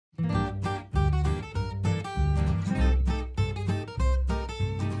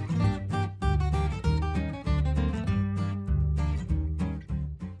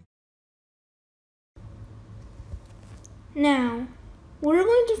Now, we're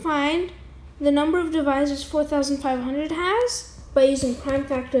going to find the number of divisors 4,500 has by using prime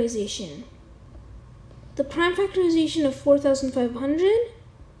factorization. The prime factorization of 4,500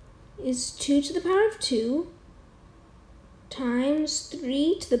 is 2 to the power of 2 times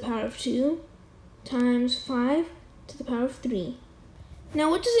 3 to the power of 2 times 5 to the power of 3. Now,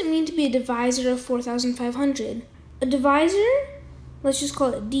 what does it mean to be a divisor of 4,500? A divisor, let's just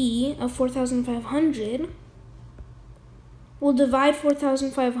call it D, of 4,500 will divide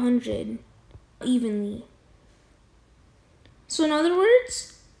 4,500 evenly. So in other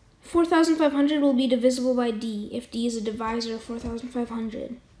words, 4,500 will be divisible by D if D is a divisor of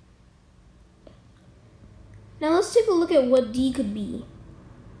 4,500. Now let's take a look at what D could be.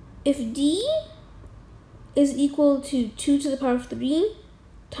 If D is equal to 2 to the power of 3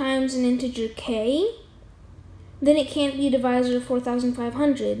 times an integer k, then it can't be a divisor of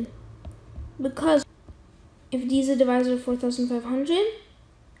 4,500, because if D is a divisor of 4,500,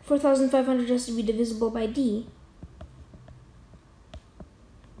 4,500 has to be divisible by D.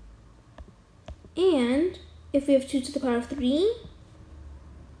 And if we have 2 to the power of 3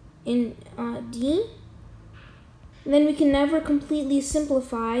 in D, then we can never completely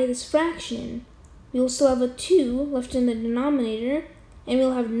simplify this fraction. We will still have a 2 left in the denominator, and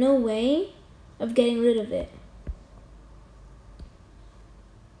we'll have no way of getting rid of it.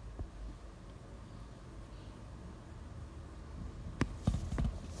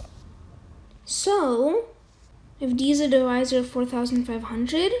 So, if D is a divisor of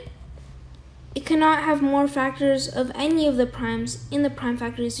 4,500, it cannot have more factors of any of the primes in the prime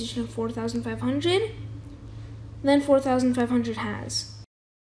factorization of 4,500 than 4,500 has.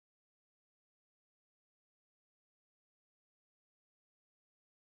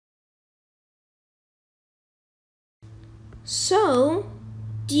 So,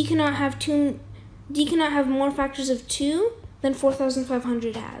 D cannot have more factors of 2 than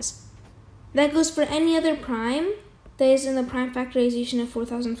 4,500 has. That goes for any other prime that is in the prime factorization of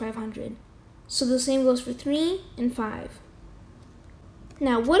 4,500. So the same goes for 3 and 5.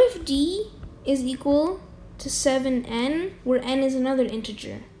 Now, what if D is equal to 7n, where n is another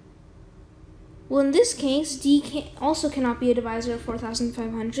integer? Well, in this case, D also cannot be a divisor of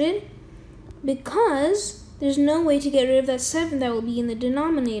 4,500 because there's no way to get rid of that 7 that will be in the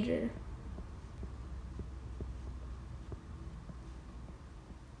denominator.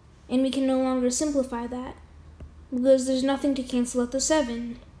 And we can no longer simplify that because there's nothing to cancel out the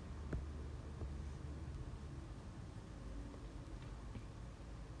 7.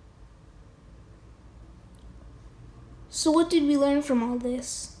 So what did we learn from all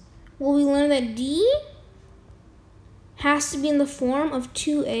this? Well, we learned that D has to be in the form of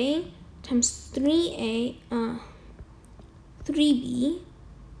 2a times 3b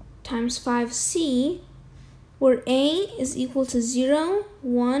times 5c, where a is equal to 0,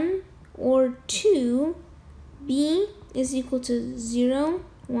 1, or 2, b is equal to 0,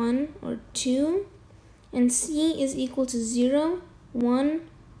 1, or 2, and c is equal to 0, 1,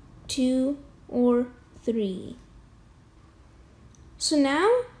 2, or 3. So now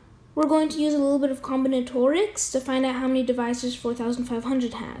we're going to use a little bit of combinatorics to find out how many divisors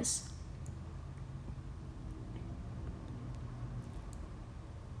 4,500 has.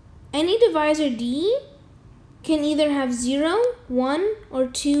 Any divisor D can either have 0, 1, or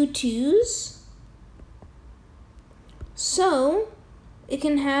 2 2's. So it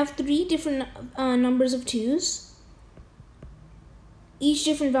can have 3 different numbers of 2's. Each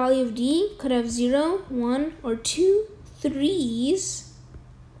different value of D could have 0, 1, or 2 3's.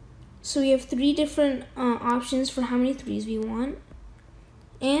 So we have 3 different options for how many 3's we want.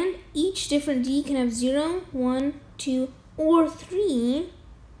 And each different D can have 0, 1, 2, or 3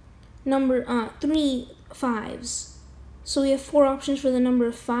 5's. So we have 4 options for the number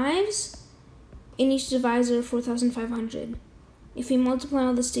of 5's in each divisor of 4,500. If we multiply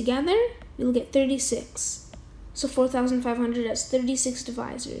all this together, we'll get 36. So 4,500 has 36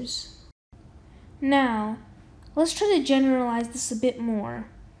 divisors. Now, let's try to generalize this a bit more.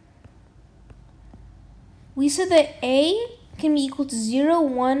 We said that A can be equal to 0,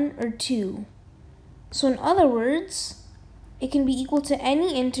 1, or 2. So in other words, it can be equal to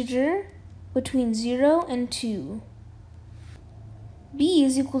any integer between 0 and 2. B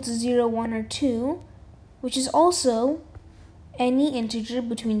is equal to 0, 1, or 2, which is also any integer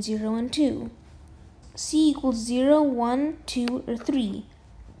between 0 and 2. C equals 0, 1, 2, or 3,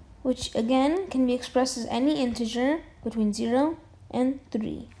 which again can be expressed as any integer between 0 and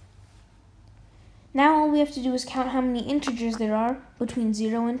 3. Now all we have to do is count how many integers there are between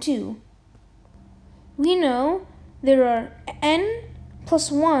 0 and 2. We know there are n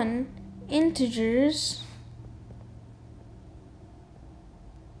plus 1 integers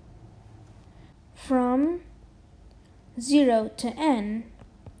from 0 to n.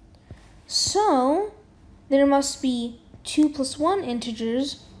 So there must be 2 plus 1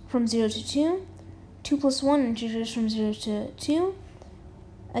 integers from 0 to 2, 2 plus 1 integers from 0 to 2,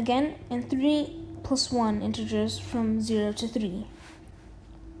 again, and 3 plus 1 integers from 0 to 3.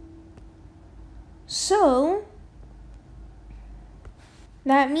 So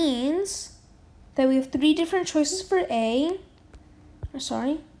that means that we have 3 different choices for A.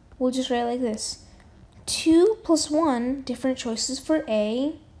 We'll just write it like this. 2 plus 1 different choices for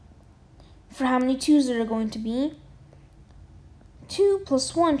A. For how many 2's there are going to be. 2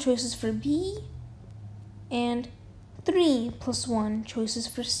 plus 1 choices for B. And 3 plus 1 choices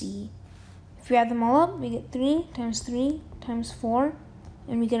for C. If we add them all up, we get 3 times 4,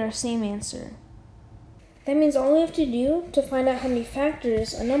 and we get our same answer. That means all we have to do to find out how many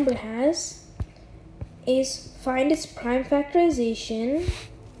factors a number has is find its prime factorization,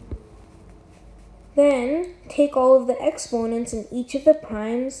 then take all of the exponents in each of the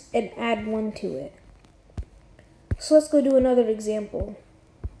primes and add 1 to it. So let's go do another example.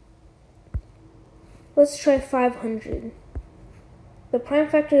 Let's try 500. The prime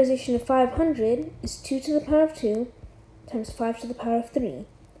factorization of 500 is 2 to the power of 2 times 5 to the power of 3.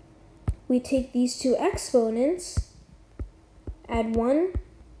 We take these two exponents, add 1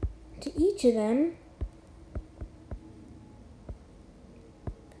 to each of them,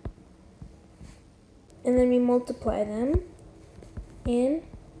 and then we multiply them, and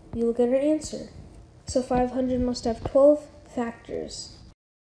we will get our answer. So 500 must have 12 factors.